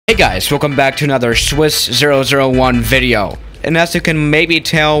Hey guys, welcome back to another Swiss 001 video. And as you can maybe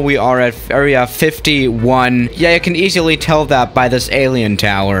tell, we are at area 51. Yeah, you can easily tell that by this alien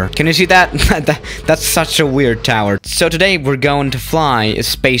tower. Can you see that? That's such a weird tower. So today we're going to fly a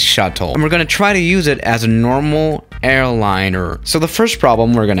space shuttle. And we're going to try to use it as a normal airliner. So the first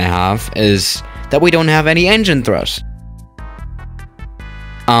problem we're going to have is that we don't have any engine thrust.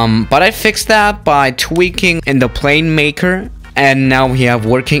 But I fixed that by tweaking in the plane maker. And now we have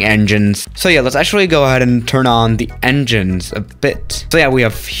working engines. So yeah, let's actually go ahead and turn on the engines a bit. So yeah, we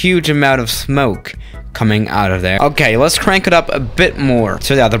have huge amount of smoke coming out of there. Okay, let's crank it up a bit more.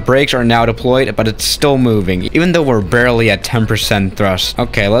 So yeah, the brakes are now deployed, but it's still moving, even though we're barely at 10% thrust.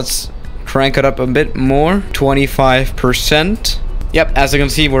 Okay, let's crank it up a bit more. 25%. Yep, as you can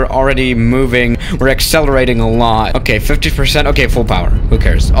see, we're already moving. We're accelerating a lot. Okay, 50%. Okay, full power. Who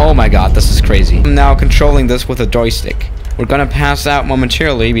cares? Oh my god, this is crazy. I'm now controlling this with a joystick. We're gonna pass out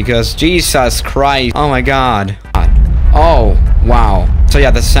momentarily because Jesus Christ. Oh my god. Oh, wow. So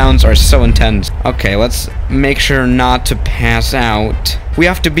yeah, the sounds are so intense. Okay, let's make sure not to pass out. We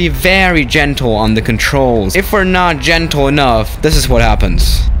have to be very gentle on the controls. If we're not gentle enough, this is what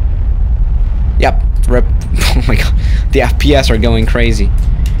happens. Yep, rip. Oh my god. The FPS are going crazy.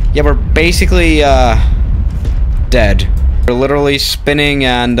 Yeah, we're basically, dead. We're literally spinning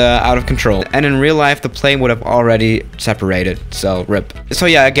and out of control. And in real life, the plane would have already separated. So, rip. So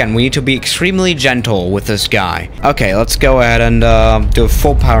yeah, again, we need to be extremely gentle with this guy. Okay, let's go ahead and do a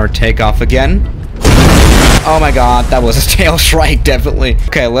full power takeoff again. Oh my god, that was a tail strike, definitely.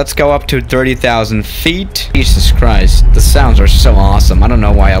 Okay, let's go up to 30,000 feet. Jesus Christ, the sounds are so awesome. I don't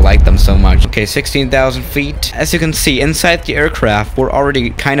know why I like them so much. Okay, 16,000 feet. As you can see, inside the aircraft, we're already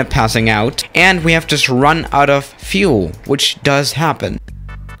kind of passing out. And we have just run out of fuel, which does happen.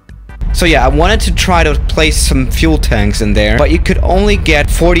 So yeah, I wanted to try to place some fuel tanks in there, but you could only get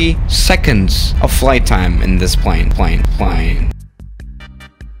 40 seconds of flight time in this plane.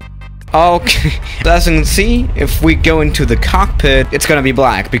 Okay, as you can see, if we go into the cockpit, it's gonna be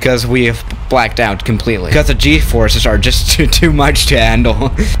black because we have blacked out completely. Because the G-forces are just too much to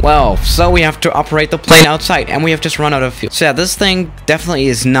handle. Well, so we have to operate the plane outside, and we have just run out of fuel. So yeah, this thing definitely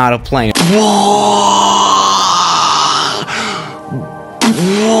is not a plane.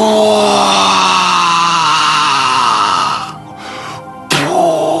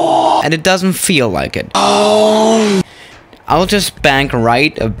 And it doesn't feel like it. I'll just bank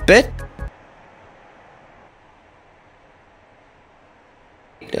right a bit.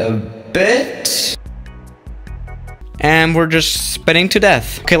 And we're just spinning to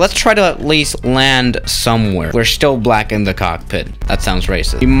death. Okay, let's try to at least land somewhere. We're still black in the cockpit. That sounds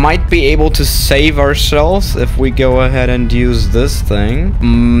racist. We might be able to save ourselves if we go ahead and use this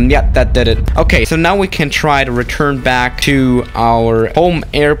thing. Yeah, that did it. Okay, so now we can try to return back to our home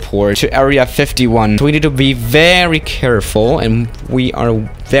airport, to area 51. So we need to be very careful, and we are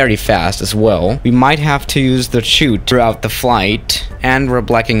very fast as well. We might have to use the chute throughout the flight, and we're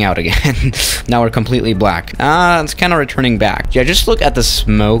blacking out again. Now we're completely black. It's kind of returning back. Yeah, just look at the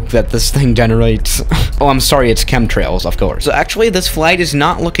smoke that this thing generates. Oh, I'm sorry, it's chemtrails, of course. So actually, this flight is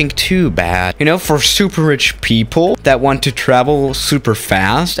not looking too bad. You know, for super rich people that want to travel super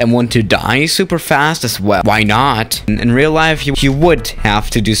fast and want to die super fast as well. Why not? In real life, you would have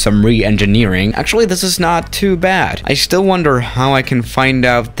to do some re-engineering. Actually, this is not too bad. I still wonder how I can find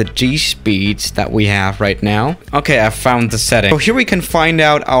out the G speeds that we have right now. Okay, I found the setting. So here we can find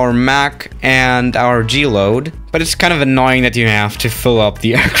out our Mach and our G load. But it's kind of annoying that you have to fill up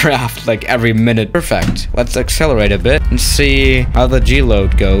the aircraft like every minute. Perfect. Let's accelerate a bit and see how the G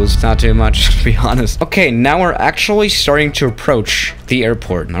load goes. Not too much, to be honest. Okay, now we're actually starting to approach the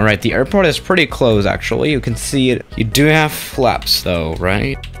airport. All right, the airport is pretty close, actually. You can see it. You do have flaps, though,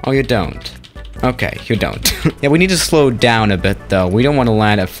 right? Oh, you don't. Okay, you don't. Yeah, we need to slow down a bit, though. We don't want to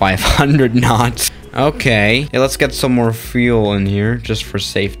land at 500 knots. Okay. Yeah, let's get some more fuel in here, just for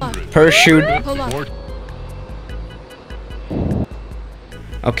safety. Parachute.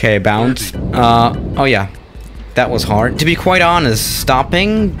 Okay, bounce. Oh yeah. That was hard. To be quite honest,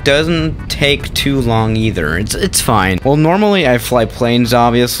 stopping doesn't take too long either. It's fine. Well, normally I fly planes,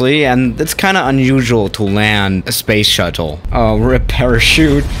 obviously, and it's kind of unusual to land a space shuttle. Oh, rip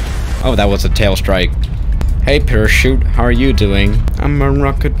parachute. Oh, that was a tail strike. Hey, parachute, how are you doing? I'm a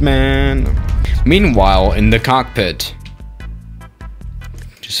rocket man. Meanwhile, in the cockpit,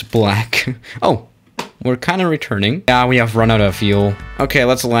 just black. Oh. We're kind of returning. Yeah, we have run out of fuel. Okay,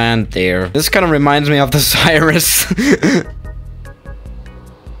 let's land there. This kind of reminds me of the Cyrus.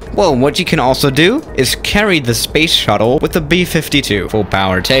 Well, what you can also do is carry the space shuttle with the B-52. Full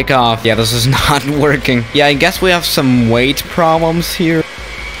power takeoff. Yeah, this is not working. Yeah, I guess we have some weight problems here.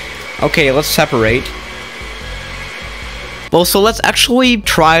 Okay, let's separate. Well, so let's actually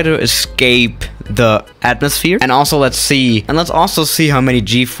try to escape the atmosphere, and also let's also see how many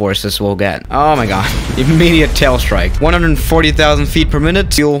G-forces we'll get. Oh my god. Immediate tail strike. 140,000 feet per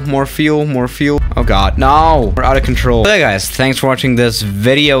minute. Fuel, more fuel, more fuel. Oh god, no. We're out of control. So yeah, guys, thanks for watching this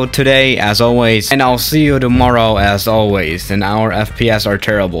video today, as always, and I'll see you tomorrow, as always. And our FPS are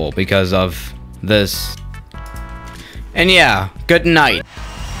terrible because of this. And yeah, good night.